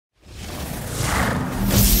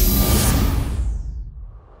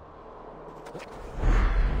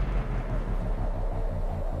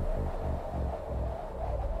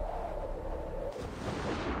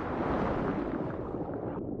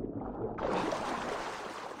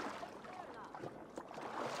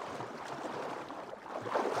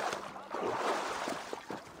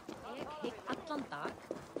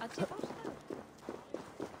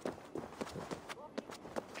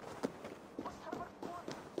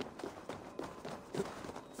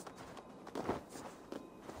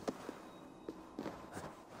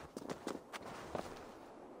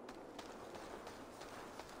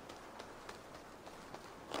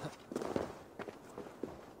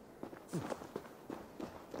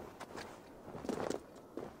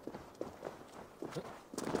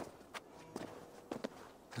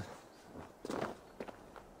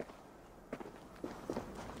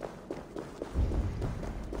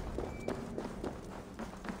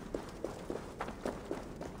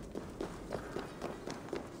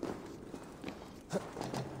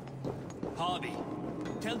Harvey,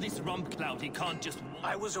 tell this rump cloud he can't just...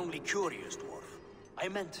 I was only curious, dwarf. I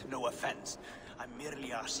meant no offense. I'm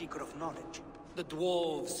merely a seeker of knowledge. The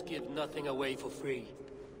dwarves give nothing away for free.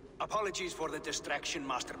 Apologies for the distraction,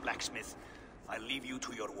 Master Blacksmith. I'll leave you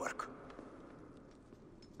to your work.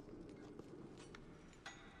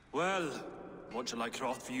 Well, what shall I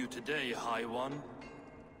craft for you today, High One?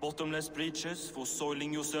 Bottomless breeches for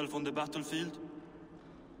soiling yourself on the battlefield?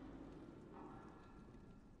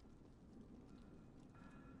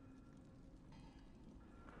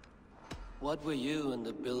 What were you and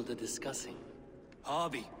the builder discussing?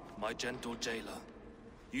 Harvey, my gentle jailer.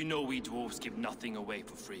 You know we dwarves give nothing away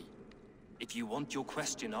for free. If you want your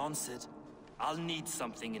question answered, I'll need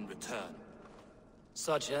something in return.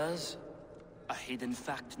 Such as? A hidden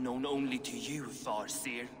fact known only to you,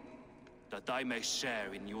 Farseer. That I may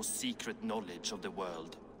share in your secret knowledge of the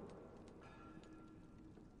world.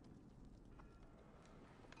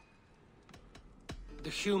 The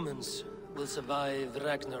humans will survive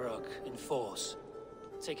Ragnarok in force,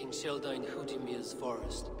 taking shelter in Hutimir's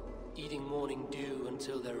forest, eating morning dew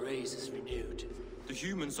until their race is renewed. The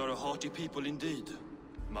humans are a hearty people indeed.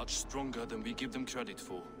 Much stronger than we give them credit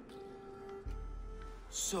for.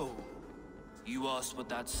 So, you asked what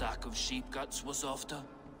that sack of sheep guts was after?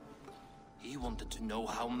 He wanted to know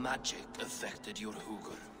how magic affected your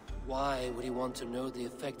Hugr. Why would he want to know the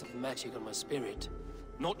effect of magic on my spirit?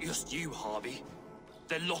 Not just you, Harvey.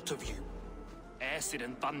 The lot of you. Aesir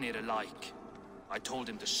and Vanir alike. I told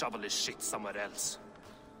him to shovel his shit somewhere else.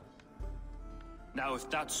 Now if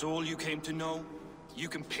that's all you came to know, you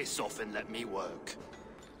can piss off and let me work.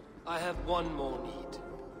 I have one more need.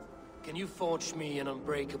 Can you forge me an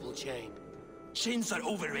unbreakable chain? Chains are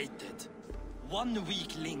overrated. One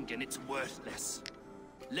weak link and it's worthless.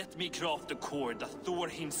 Let me craft a cord that Thor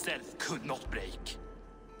himself could not break.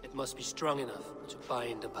 It must be strong enough to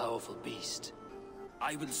bind a powerful beast.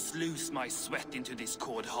 I will sluice my sweat into this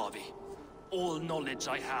cord, Harvey. All knowledge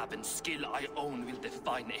I have and skill I own will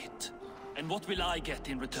define it. And what will I get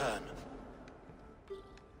in return?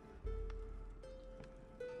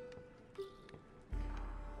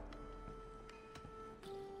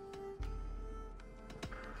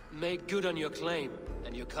 Make good on your claim,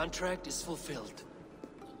 and your contract is fulfilled.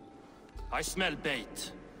 I smell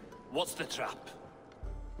bait. What's the trap?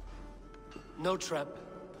 No trap,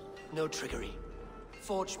 no trickery.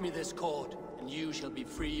 Forge me this cord, and you shall be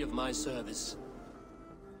free of my service.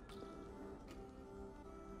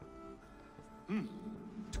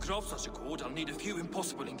 To craft such a cord, I'll need a few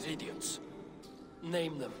impossible ingredients.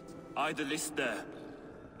 Name them. The list there.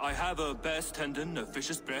 I have a bear's tendon, a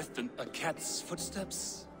fish's breath, and... A cat's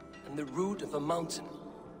footsteps, and the root of a mountain.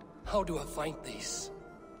 How do I find these?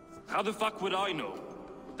 How the fuck would I know?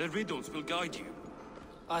 The riddles will guide you.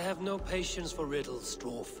 I have no patience for riddles,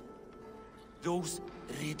 dwarf. Those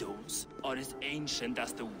riddles are as ancient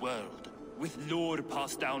as the world, with lore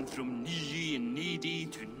passed down from Niji and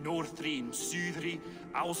Nidi to Northri and Sudri,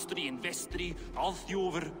 Austri and Vestri,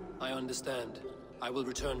 Althjover. I understand. I will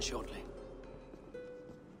return shortly.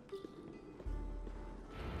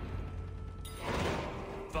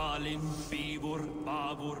 Valin, Eivor,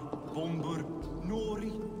 Bavor, Bombur,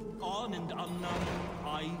 Nori, Anand Annan,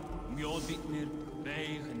 Ai, Mjodvitnir,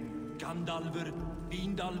 Veigen, Gandalver,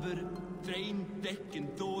 Vindalver, Threin,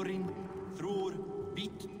 Dekken, Thorin, Thror,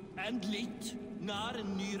 Vit and Lit, Nar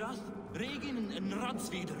and Nyrath, Regin and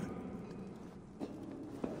Radsvider.